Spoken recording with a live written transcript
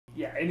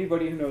Yeah,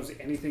 anybody who knows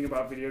anything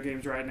about video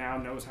games right now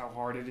knows how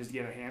hard it is to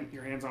get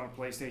your hands on a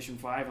PlayStation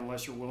 5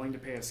 unless you're willing to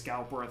pay a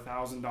scalper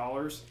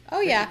 $1,000. Oh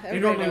yeah, they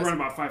normally run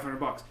about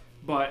 $500.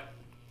 But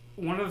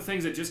one of the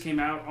things that just came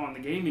out on the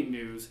gaming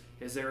news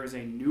is there is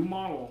a new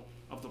model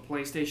of the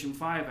PlayStation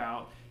 5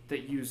 out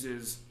that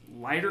uses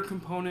lighter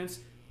components,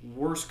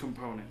 worse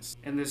components,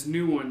 and this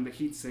new one, the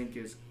heatsink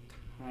is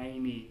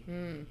tiny.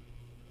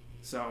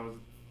 So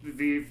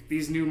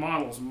these new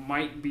models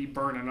might be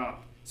burning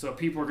up. So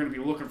people are going to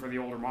be looking for the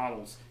older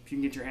models. If you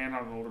can get your hand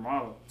on an older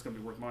model, it's going to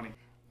be worth money.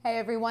 Hey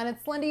everyone,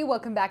 it's Lindey.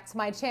 Welcome back to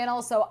my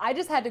channel. So I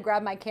just had to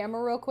grab my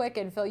camera real quick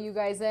and fill you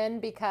guys in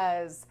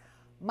because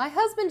my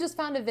husband just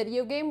found a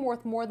video game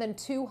worth more than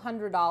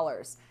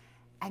 $200.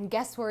 And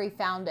guess where he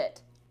found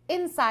it?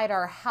 Inside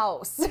our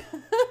house.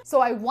 So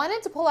I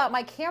wanted to pull out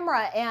my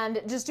camera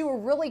and just do a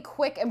really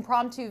quick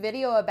impromptu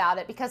video about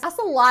it because that's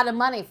a lot of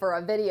money for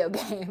a video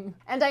game.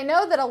 And I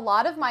know that a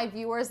lot of my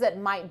viewers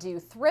that might do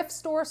thrift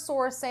store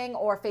sourcing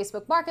or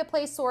Facebook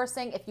Marketplace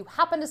sourcing, if you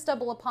happen to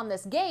stumble upon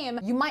this game,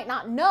 you might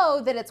not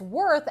know that it's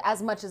worth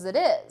as much as it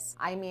is.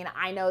 I mean,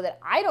 I know that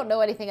I don't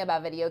know anything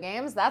about video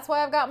games. That's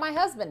why I've got my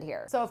husband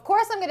here. So of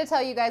course I'm gonna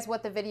tell you guys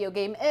what the video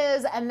game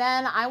is, and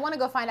then I wanna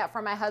go find out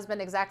from my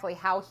husband exactly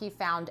how he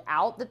found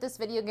out that this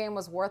video game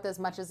was worth as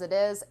much as it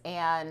is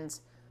and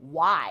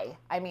why.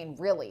 I mean,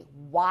 really,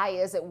 why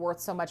is it worth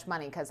so much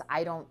money? Because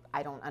I don't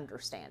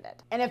understand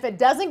it. And if it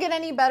doesn't get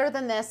any better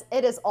than this,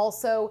 it is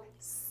also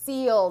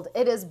sealed.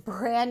 It is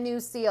brand new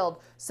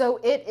sealed. So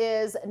it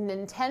is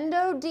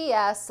Nintendo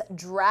DS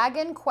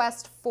Dragon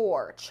Quest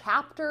IV,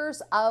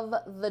 Chapters of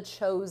the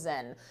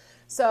Chosen.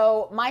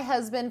 So my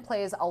husband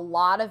plays a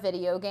lot of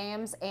video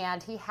games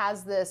and he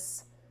has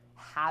this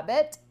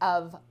habit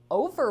of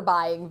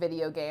overbuying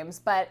video games,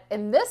 but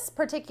in this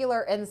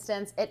particular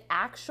instance, it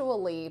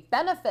actually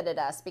benefited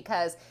us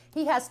because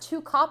he has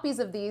 2 copies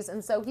of these,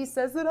 and so he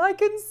says that I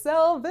can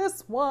sell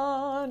this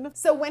one.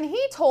 So when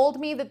he told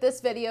me that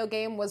this video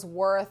game was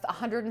worth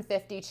 $150,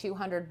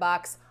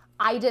 $200,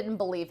 I didn't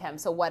believe him.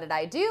 So what did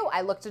I do?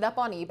 I looked it up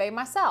on eBay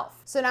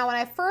myself. So now when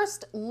I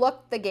first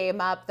looked the game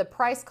up, the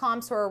price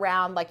comps were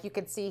around, like you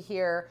could see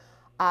here,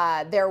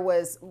 there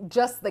was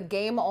just the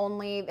game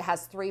only. It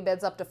has 3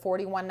 bids up to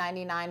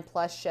 $41.99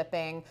 plus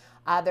shipping.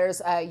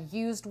 There's a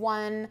used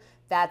one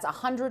that's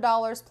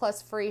 $100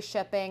 plus free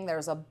shipping.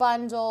 There's a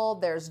bundle.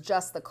 There's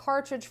just the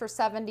cartridge for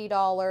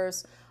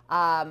 $70.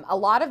 A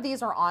lot of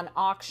these are on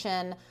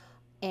auction.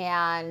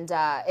 And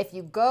if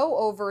you go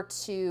over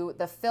to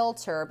the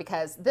filter,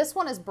 because this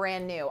one is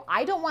brand new,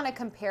 I don't want to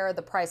compare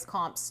the price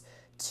comps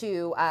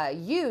to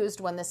used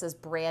when this is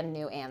brand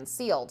new and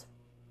sealed.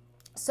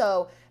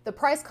 So the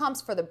price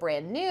comps for the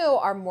brand new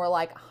are more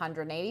like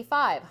 $185,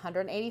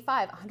 $185,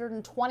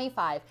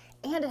 $125,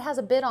 and it has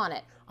a bid on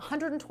it.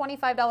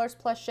 $125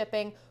 plus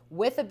shipping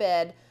with a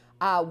bid,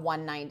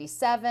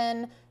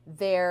 $197.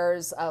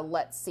 There's,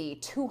 let's see,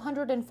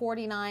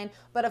 $249.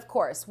 But of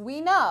course, we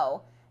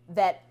know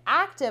that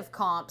active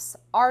comps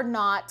are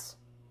not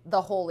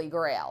the holy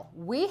grail.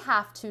 We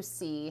have to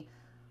see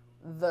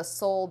the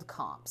sold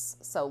comps.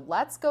 So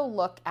let's go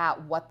look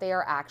at what they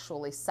are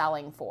actually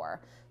selling for.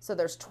 So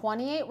there's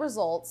 28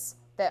 results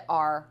that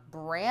are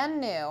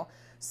brand new.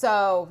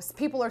 So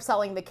people are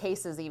selling the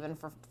cases even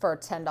for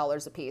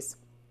 $10 a piece.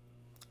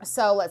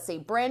 So let's see,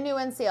 brand new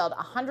and sealed,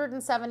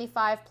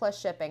 175 plus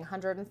shipping,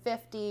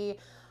 150.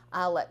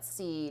 Let's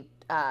see,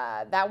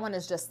 that one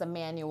is just the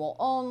manual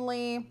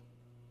only.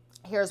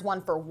 Here's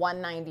one for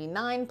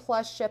 $199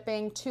 plus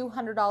shipping,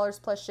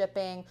 $200 plus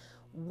shipping,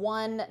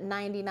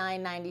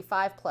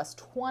 $199.95 plus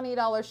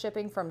 $20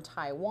 shipping from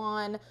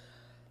Taiwan.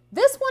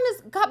 This one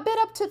got bid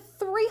up to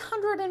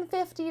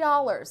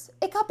 $350.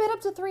 It got bid up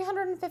to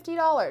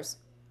 $350.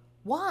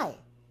 Why?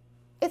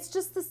 It's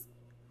just this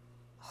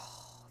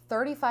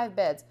 35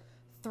 bids,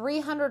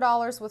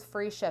 $300 with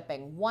free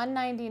shipping,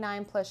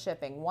 $199 plus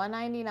shipping,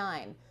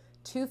 $199,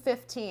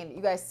 $215.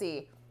 You guys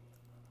see,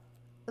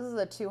 this is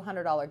a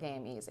 $200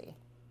 game easy.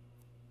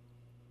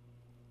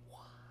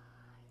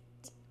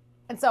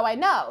 And so I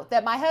know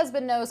that my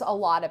husband knows a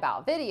lot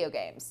about video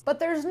games, but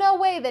there's no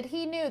way that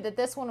he knew that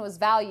this one was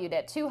valued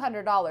at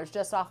 $200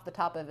 just off the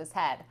top of his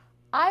head.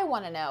 I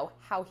want to know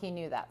how he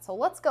knew that. So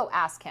let's go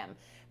ask him,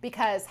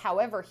 because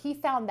however he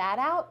found that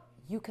out,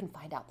 you can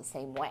find out the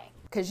same way.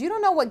 Because you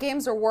don't know what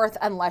games are worth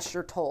unless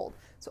you're told.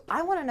 So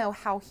I want to know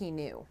how he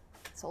knew.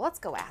 So let's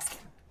go ask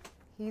him.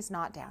 He's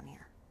not down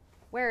here.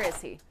 Where is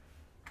he?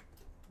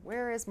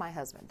 Where is my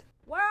husband?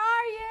 Where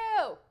are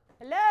you?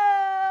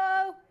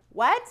 Hello?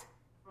 What?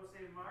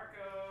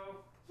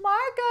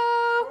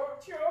 Marco!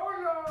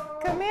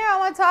 Come here, I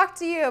want to talk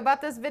to you about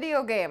this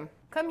video game.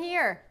 Come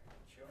here.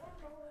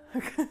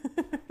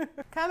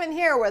 Come in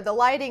here where the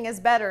lighting is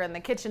better and the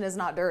kitchen is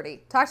not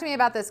dirty. Talk to me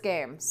about this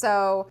game.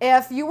 So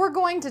if you were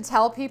going to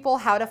tell people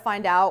how to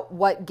find out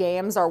what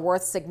games are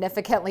worth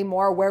significantly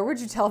more, where would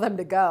you tell them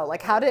to go?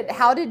 Like how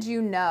did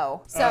you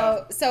know?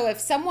 So if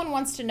someone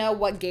wants to know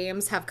what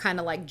games have kind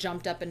of like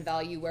jumped up in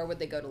value, where would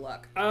they go to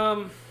look?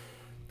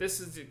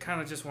 This is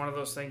kind of just one of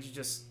those things you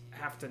just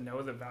have to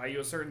know the value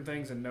of certain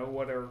things and know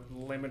what are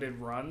limited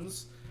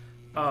runs.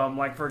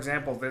 Like, for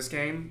example, this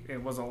game,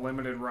 it was a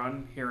limited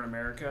run here in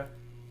America.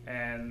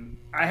 And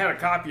I had a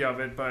copy of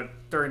it, but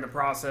during the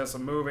process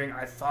of moving,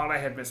 I thought I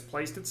had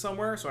misplaced it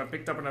somewhere. So I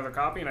picked up another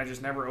copy and I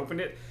just never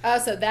opened it. Oh,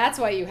 so that's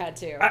why you had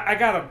to. I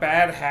got a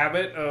bad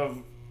habit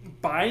of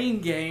buying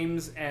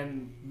games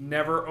and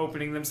never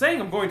opening them, saying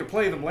I'm going to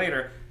play them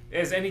later.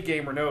 As any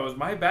gamer knows,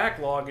 my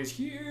backlog is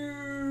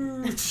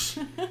huge.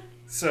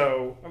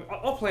 So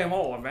I'll play them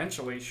all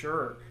eventually,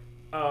 sure.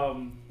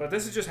 But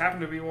this has just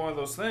happened to be one of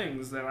those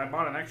things that I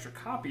bought an extra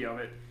copy of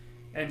it,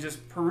 and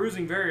just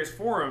perusing various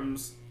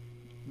forums,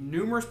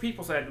 numerous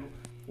people said,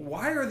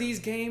 why are these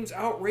games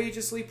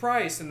outrageously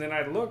priced? And then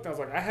I looked, I was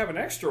like, I have an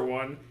extra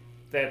one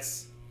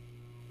that's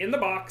in the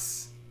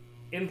box,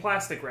 in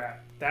plastic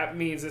wrap. That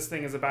means this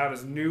thing is about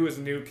as new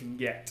can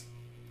get.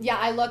 Yeah,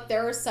 I looked.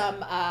 There were some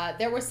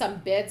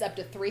bids up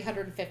to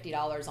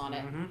 $350 on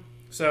it. Mm-hmm.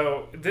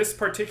 So this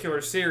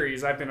particular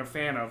series I've been a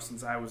fan of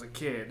since I was a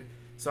kid.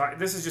 So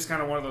this is just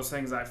kind of one of those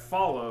things I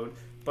followed.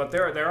 But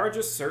there are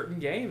just certain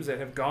games that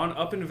have gone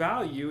up in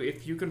value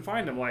if you can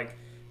find them. Like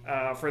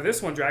for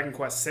this one, Dragon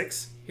Quest VI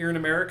here in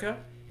America,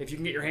 if you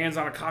can get your hands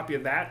on a copy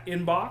of that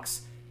in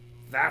box,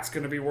 that's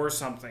going to be worth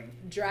something.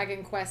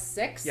 Dragon Quest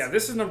VI? Yeah,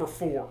 this is number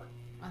 4.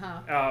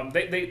 Uh-huh.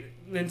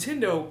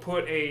 Nintendo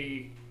put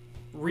a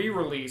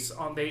re-release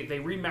on. They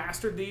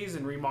remastered these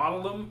and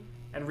remodeled them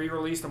and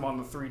re-released them on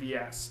the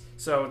 3DS.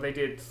 So they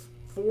did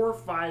 4,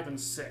 5, and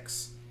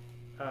 6,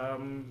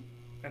 and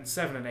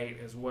 7 and 8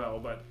 as well.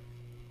 But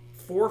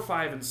 4,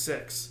 5, and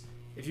 6.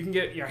 If you can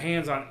get your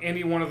hands on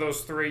any one of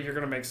those 3, you're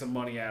gonna make some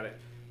money at it.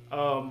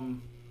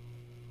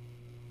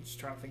 Just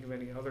trying to think of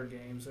any other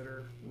games that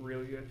are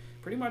really good.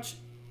 Pretty much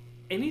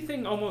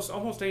anything, almost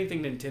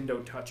anything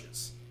Nintendo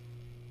touches.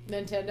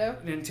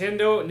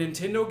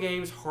 Nintendo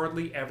games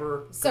hardly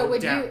ever go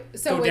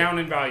down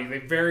in value. They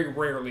very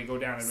rarely go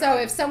down in value.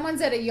 So if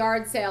someone's at a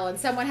yard sale and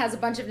someone has a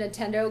bunch of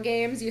Nintendo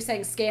games, you're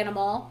saying scan them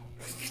all?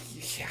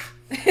 Yeah.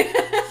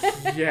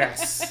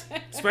 Yes.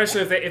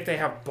 Especially if they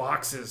have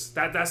boxes.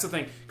 That's the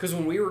thing. Because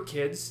when we were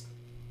kids,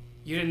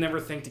 you didn't ever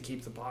think to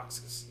keep the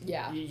boxes.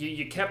 Yeah.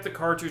 You kept the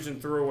cartridge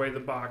and threw away the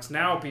box.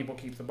 Now people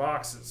keep the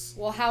boxes.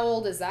 Well, how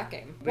old is that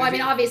game? Well, I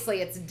mean,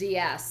 obviously it's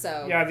DS,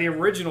 so... Yeah, the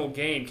original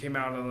game came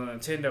out on the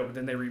Nintendo, but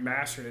then they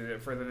remastered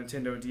it for the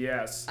Nintendo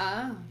DS.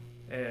 Oh.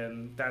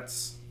 And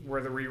that's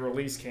where the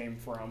re-release came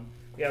from.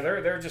 Yeah,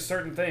 there are just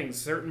certain things,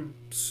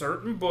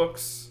 certain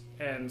books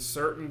and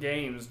certain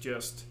games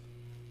just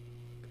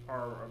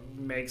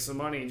make some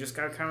money. You just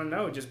gotta kind of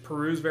know. Just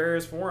peruse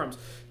various forums.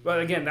 But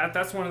again,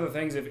 that's one of the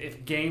things.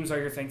 If games are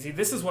your thing, see,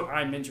 this is what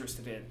I'm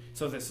interested in.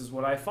 So this is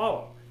what I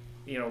follow.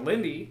 You know,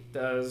 Lindey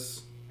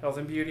does health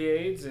and beauty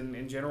aids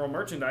and general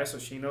merchandise, so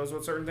she knows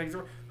what certain things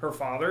are. Her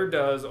father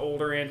does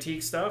older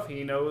antique stuff.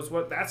 He knows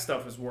what that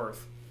stuff is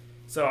worth.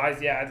 So I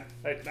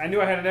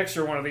knew I had an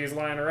extra one of these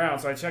lying around,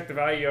 so I checked the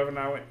value of it and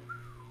I went,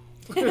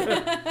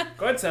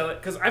 go ahead, sell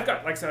it, because I've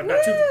got, like I said,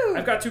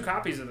 I've got 2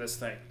 copies of this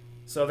thing.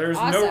 So there's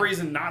no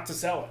reason not to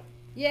sell it.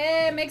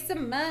 Yeah, make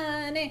some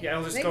money. Yeah,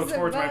 I'll just go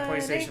towards my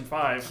PlayStation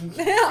 5.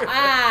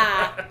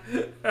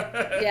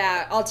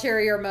 Yeah,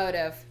 ulterior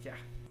motive. Yeah.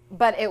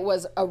 But it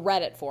was a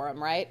Reddit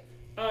forum, right?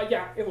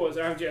 Yeah, it was.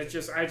 I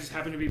just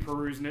happened to be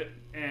perusing it,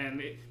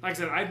 and like I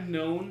said, I've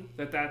known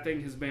that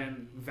thing has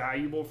been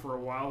valuable for a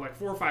while. Like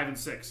 4, 5, and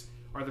 6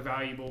 are the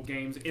valuable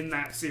games in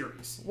that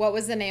series. What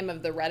was the name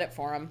of the Reddit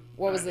forum?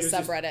 What was the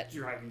subreddit? Just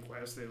Dragon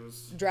Quest. It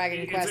was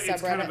Dragon Quest subreddit.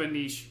 It's kind of a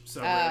niche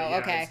subreddit. Oh,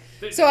 okay.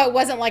 So it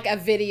wasn't like a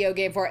video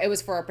game it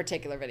was for a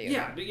particular video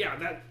game.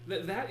 Yeah.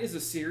 That is a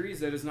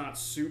series that is not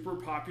super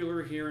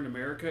popular here in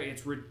America.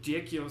 It's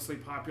ridiculously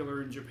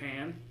popular in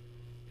Japan,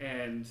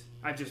 and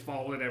I've just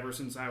followed it ever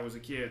since I was a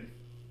kid.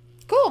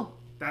 Cool.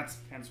 That's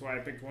hence why I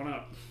picked one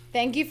up.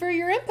 Thank you for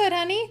your input,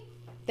 honey.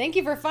 Thank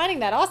you for finding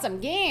that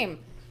awesome game.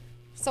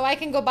 So I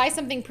can go buy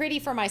something pretty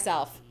for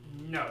myself.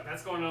 No,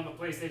 that's going on the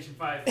PlayStation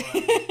 5.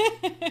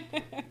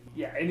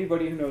 Yeah,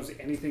 anybody who knows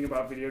anything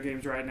about video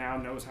games right now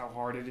knows how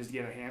hard it is to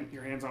get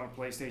your hands on a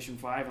PlayStation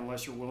 5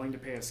 unless you're willing to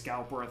pay a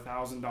scalper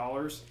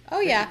 $1,000.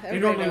 Oh yeah, they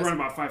normally run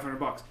about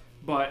 $500.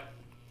 But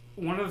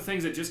one of the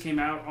things that just came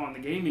out on the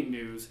gaming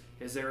news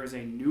is there is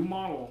a new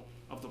model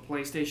of the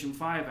PlayStation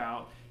 5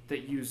 out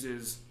that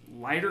uses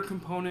lighter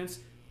components,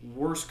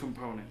 worse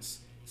components.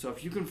 So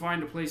if you can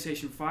find a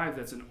PlayStation 5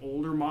 that's an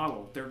older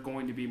model, they're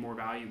going to be more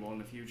valuable in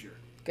the future.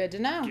 Good to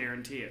know.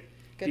 Guarantee it.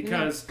 Good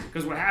because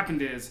what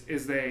happened is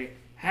they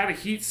had a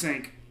heat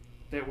sink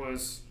that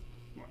was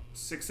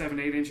 6, 7,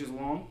 8 inches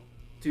long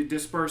to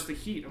disperse the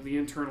heat of the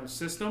internal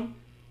system,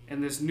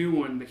 and this new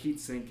one, the heat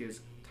sink is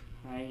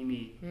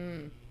tiny.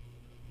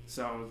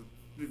 So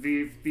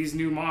these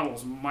new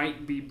models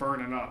might be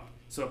burning up.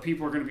 So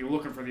people are going to be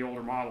looking for the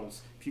older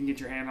models. If you can get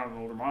your hand on an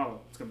older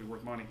model, it's going to be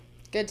worth money.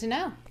 Good to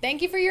know.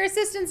 Thank you for your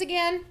assistance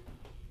again.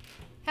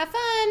 Have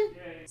fun.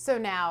 Yay. So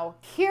now,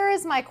 here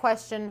is my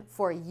question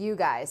for you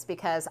guys,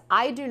 because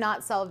I do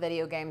not sell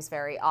video games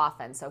very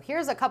often. So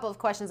here's a couple of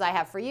questions I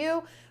have for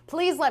you.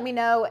 Please let me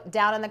know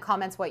down in the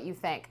comments what you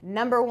think.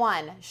 Number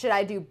one, should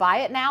I do buy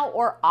it now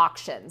or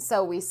auction?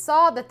 So we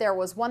saw that there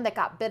was one that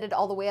got bidded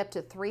all the way up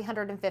to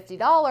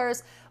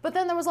 $350, but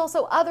then there was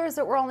also others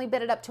that were only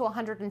bidded up to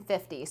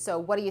 $150. So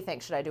what do you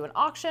think? Should I do an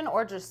auction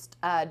or just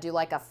do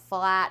like a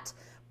flat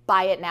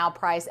buy it now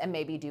price and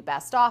maybe do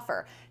best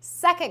offer?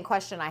 Second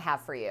question I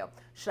have for you,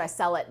 should I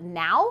sell it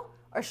now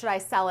or should I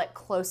sell it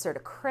closer to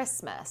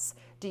Christmas?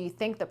 Do you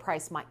think the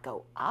price might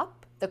go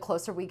up the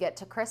closer we get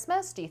to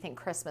Christmas? Do you think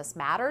Christmas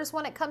matters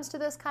when it comes to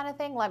this kind of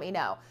thing? Let me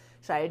know.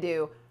 Should I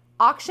do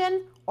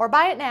auction or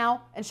buy it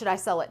now? And should I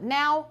sell it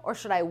now or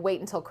should I wait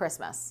until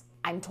Christmas?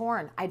 I'm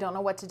torn. I don't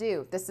know what to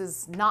do. This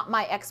is not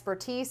my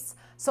expertise,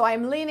 so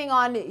I'm leaning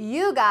on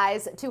you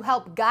guys to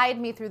help guide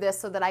me through this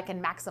so that I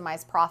can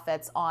maximize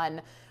profits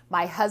on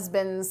my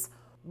husband's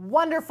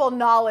wonderful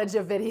knowledge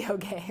of video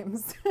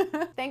games.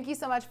 Thank you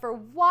so much for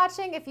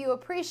watching. If you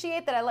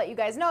appreciate that I let you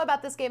guys know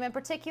about this game in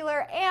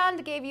particular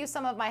and gave you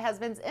some of my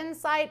husband's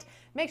insight,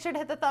 make sure to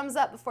hit the thumbs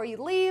up before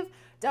you leave.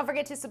 Don't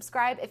forget to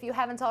subscribe if you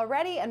haven't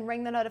already and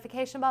ring the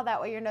notification bell.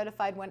 That way you're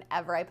notified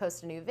whenever I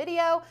post a new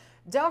video.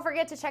 Don't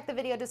forget to check the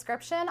video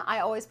description.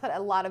 I always put a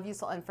lot of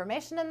useful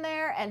information in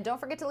there. And don't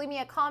forget to leave me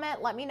a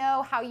comment. Let me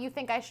know how you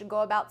think I should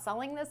go about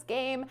selling this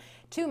game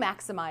to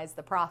maximize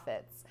the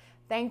profits.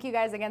 Thank you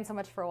guys again so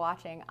much for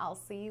watching. I'll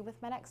see you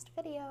with my next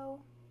video.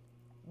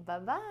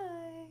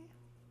 Bye-bye.